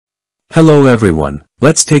Hello everyone,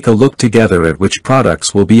 let's take a look together at which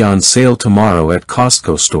products will be on sale tomorrow at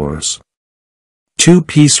Costco stores.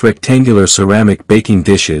 2-piece rectangular ceramic baking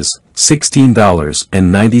dishes,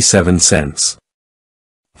 $16.97.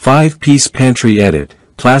 5-piece Pantry Edit,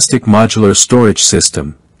 plastic modular storage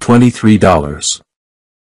system, $23.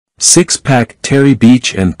 6-pack Terry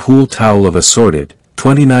Beach and Pool Towel of Assorted,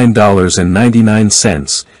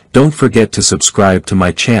 $29.99. Don't forget to subscribe to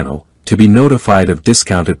my channel to be notified of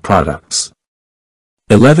discounted products.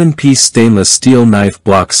 11-piece stainless steel knife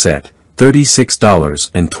block set,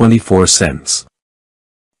 $36.24.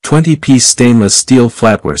 20-piece stainless steel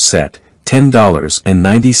flatware set,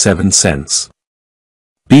 $10.97.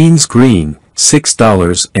 Beans green,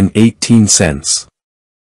 $6.18.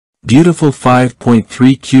 Beautiful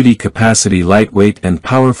 5.3 cutie capacity lightweight and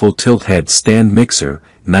powerful tilt head stand mixer,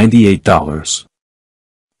 $98.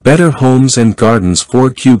 Better Homes and Gardens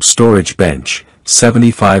 4-cube storage bench,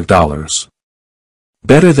 $75.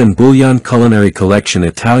 Better Than Bouillon Culinary Collection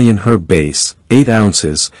Italian herb base, 8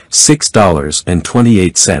 ounces,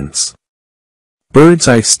 $6.28. Bird's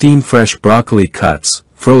Eye Steamfresh broccoli cuts,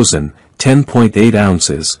 frozen, 10.8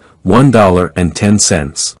 ounces,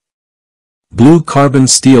 $1.10. Blue Carbon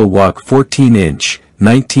Steel Wok 14-inch,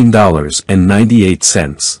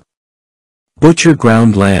 $19.98. Butcher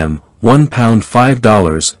Ground Lamb, 1 pound,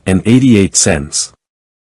 $5.88.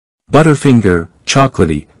 Butterfinger,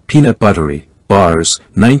 Chocolatey, Peanut-Buttery, bars,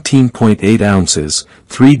 19.8 ounces,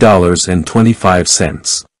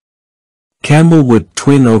 $3.25. Campbell Wood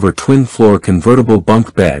Twin over Twin Floor Convertible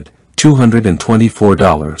Bunk Bed,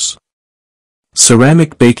 $224.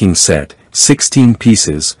 Ceramic Baking Set, 16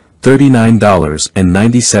 pieces,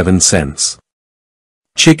 $39.97.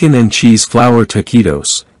 Chicken and Cheese Flour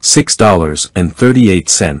Taquitos,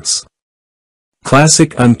 $6.38.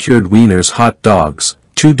 Classic Uncured Wieners Hot Dogs,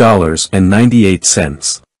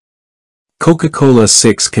 $2.98. Coca-Cola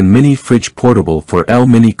 6-can Mini Fridge Portable for L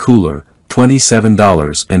Mini Cooler,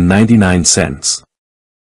 $27.99.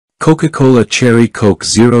 Coca-Cola Cherry Coke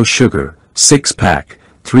Zero Sugar, 6-pack,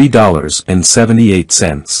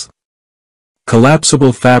 $3.78.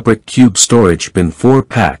 Collapsible Fabric Cube Storage Bin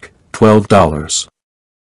 4-pack, $12.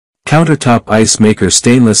 Countertop Ice Maker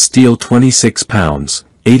Stainless Steel 26 pounds,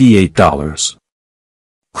 $88.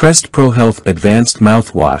 Crest Pro Health Advanced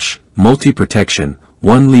Mouthwash, Multi-Protection,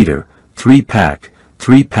 1 liter, 3-pack,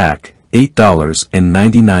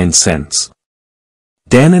 $8.99.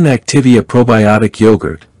 Dannon Activia Probiotic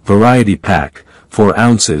Yogurt, Variety Pack, 4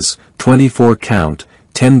 ounces, 24 count,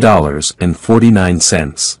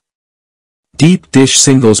 $10.49. Deep Dish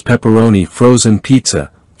Singles Pepperoni Frozen Pizza,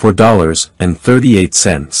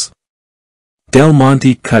 $4.38. Del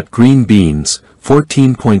Monte Cut Green Beans,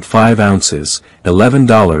 14.5 ounces,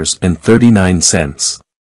 $11.39.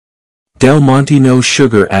 Del Monte No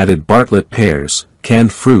Sugar Added Bartlett Pears,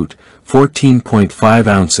 Canned Fruit, 14.5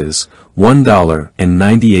 ounces,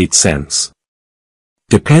 $1.98.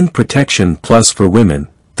 Depend Protection Plus for Women,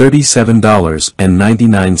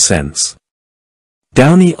 $37.99.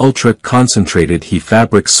 Downy Ultra Concentrated He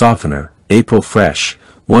Fabric Softener, April Fresh,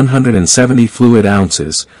 170 fluid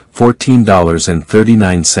ounces,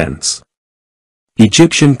 $14.39.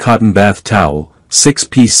 Egyptian Cotton Bath Towel,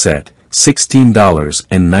 6-piece set,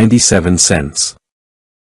 $16.97.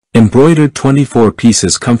 Embroidered 24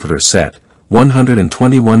 pieces Comforter Set,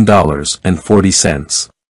 $121.40.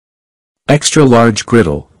 Extra Large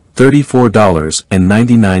Griddle,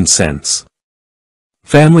 $34.99.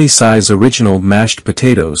 Family Size Original Mashed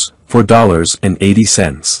Potatoes,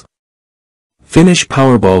 $4.80. Finish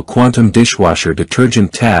Powerball Quantum Dishwasher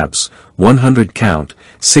Detergent Tabs, 100 count,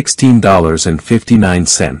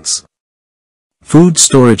 $16.59. Food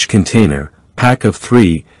Storage Container, Pack of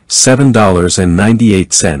 3,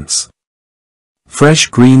 $7.98. Fresh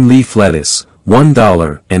Green Leaf Lettuce,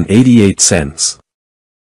 $1.88.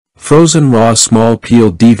 Frozen Raw Small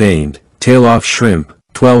Peeled Deveined, Tail-Off Shrimp,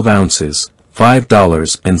 12 ounces,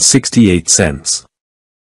 $5.68.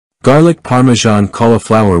 Garlic Parmesan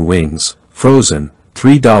Cauliflower Wings, frozen,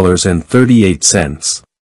 $3.38.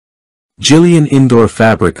 Jillian Indoor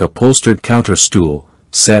Fabric Upholstered Counter Stool,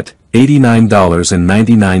 set,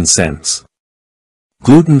 $89.99.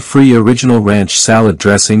 Gluten-free Original Ranch Salad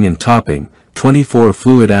Dressing and Topping, 24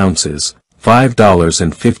 fluid ounces,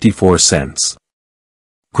 $5.54.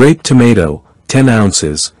 Grape Tomato, 10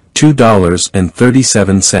 ounces,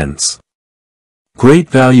 $2.37. Great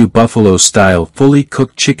Value Buffalo Style Fully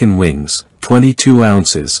Cooked Chicken Wings, 22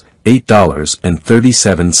 ounces,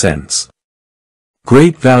 $8.37.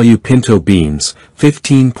 Great Value Pinto Beans,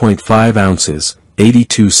 15.5 ounces,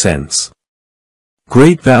 82 cents.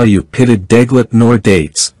 Great Value Pitted Deglet Nor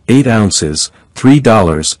Dates, 8 ounces,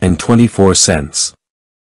 $3.24.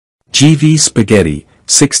 GV Spaghetti,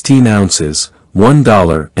 16 ounces,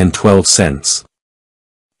 $1.12.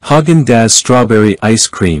 Haagen-Dazs Strawberry Ice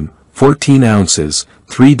Cream, 14 ounces,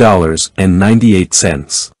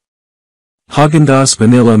 $3.98. Haagen-Dazs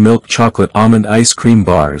Vanilla Milk Chocolate Almond Ice Cream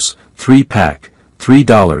Bars, 3-pack,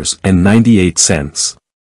 $3.98.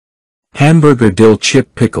 Hamburger Dill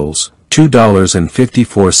Chip Pickles,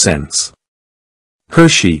 $2.54.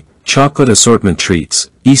 Hershey, Chocolate Assortment Treats,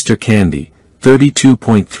 Easter Candy,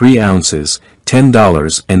 32.3 ounces,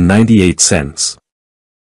 $10.98.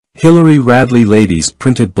 Hillary Radley Ladies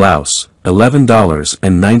Printed Blouse,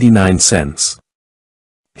 $11.99.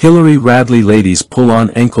 Hillary Radley Ladies Pull-On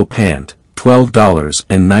Ankle Pant,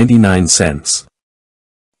 $12.99.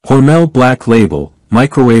 Hormel Black Label,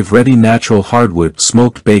 Microwave Ready Natural Hardwood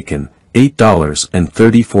Smoked Bacon,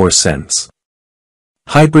 $8.34.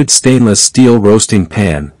 Hybrid Stainless Steel Roasting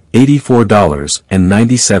Pan,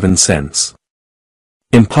 $84.97.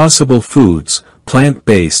 Impossible Foods,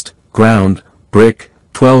 Plant-Based, Ground, Brick,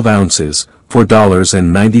 12 ounces,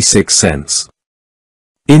 $4.96.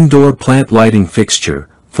 Indoor Plant Lighting Fixture,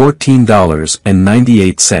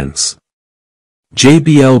 $14.98.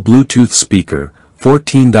 JBL Bluetooth Speaker,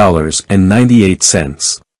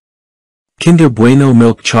 $14.98. Kinder Bueno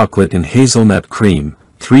Milk Chocolate and Hazelnut Cream,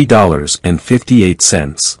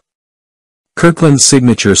 $3.58. Kirkland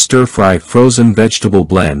Signature Stir Fry Frozen Vegetable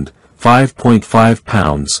Blend, 5.5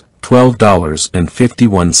 pounds,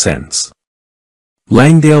 $12.51.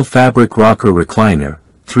 Langdale Fabric Rocker Recliner,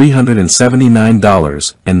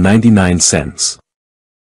 $379.99.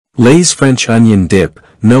 Lay's French Onion Dip,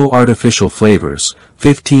 no artificial flavors,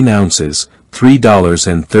 15 ounces,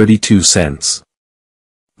 $3.32.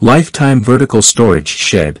 Lifetime Vertical Storage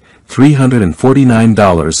Shed,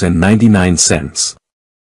 $349.99.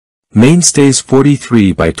 Mainstays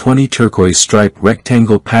 43 by 20 Turquoise Stripe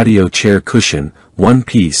Rectangle Patio Chair Cushion, 1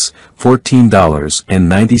 piece,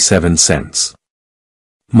 $14.97.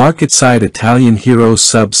 Market-side Italian Hero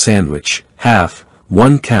Sub Sandwich, half,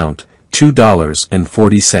 1 count,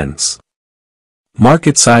 $2.40.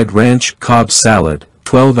 Market-side Ranch Cobb Salad,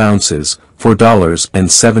 12 ounces,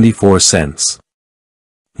 $4.74.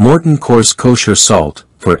 Morton Coarse Kosher Salt,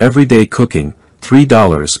 for everyday cooking,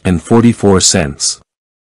 $3.44.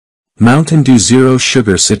 Mountain Dew Zero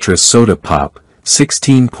Sugar Citrus Soda Pop,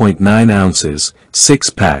 16.9 ounces,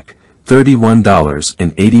 6-pack,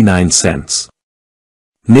 $31.89.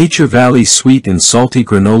 Nature Valley Sweet and Salty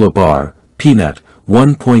Granola Bar, Peanut,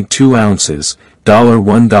 1.2 ounces,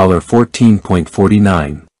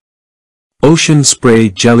 $1.14.49. Ocean Spray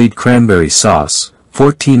Jellied Cranberry Sauce,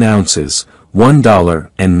 14 ounces,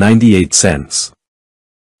 $1.98.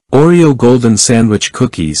 Oreo Golden Sandwich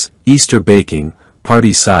Cookies, Easter Baking,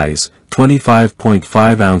 Party Size,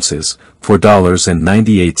 25.5 ounces,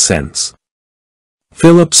 $4.98.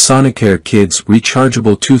 Philips Sonicare Kids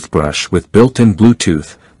Rechargeable Toothbrush with built-in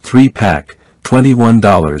Bluetooth, 3-pack,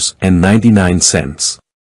 $21.99.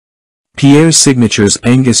 Pears Signatures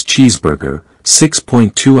Angus Cheeseburger,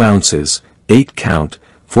 6.2 ounces, 8 count,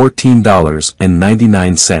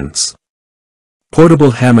 $14.99.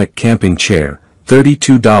 Portable Hammock Camping Chair,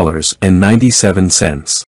 $32.97.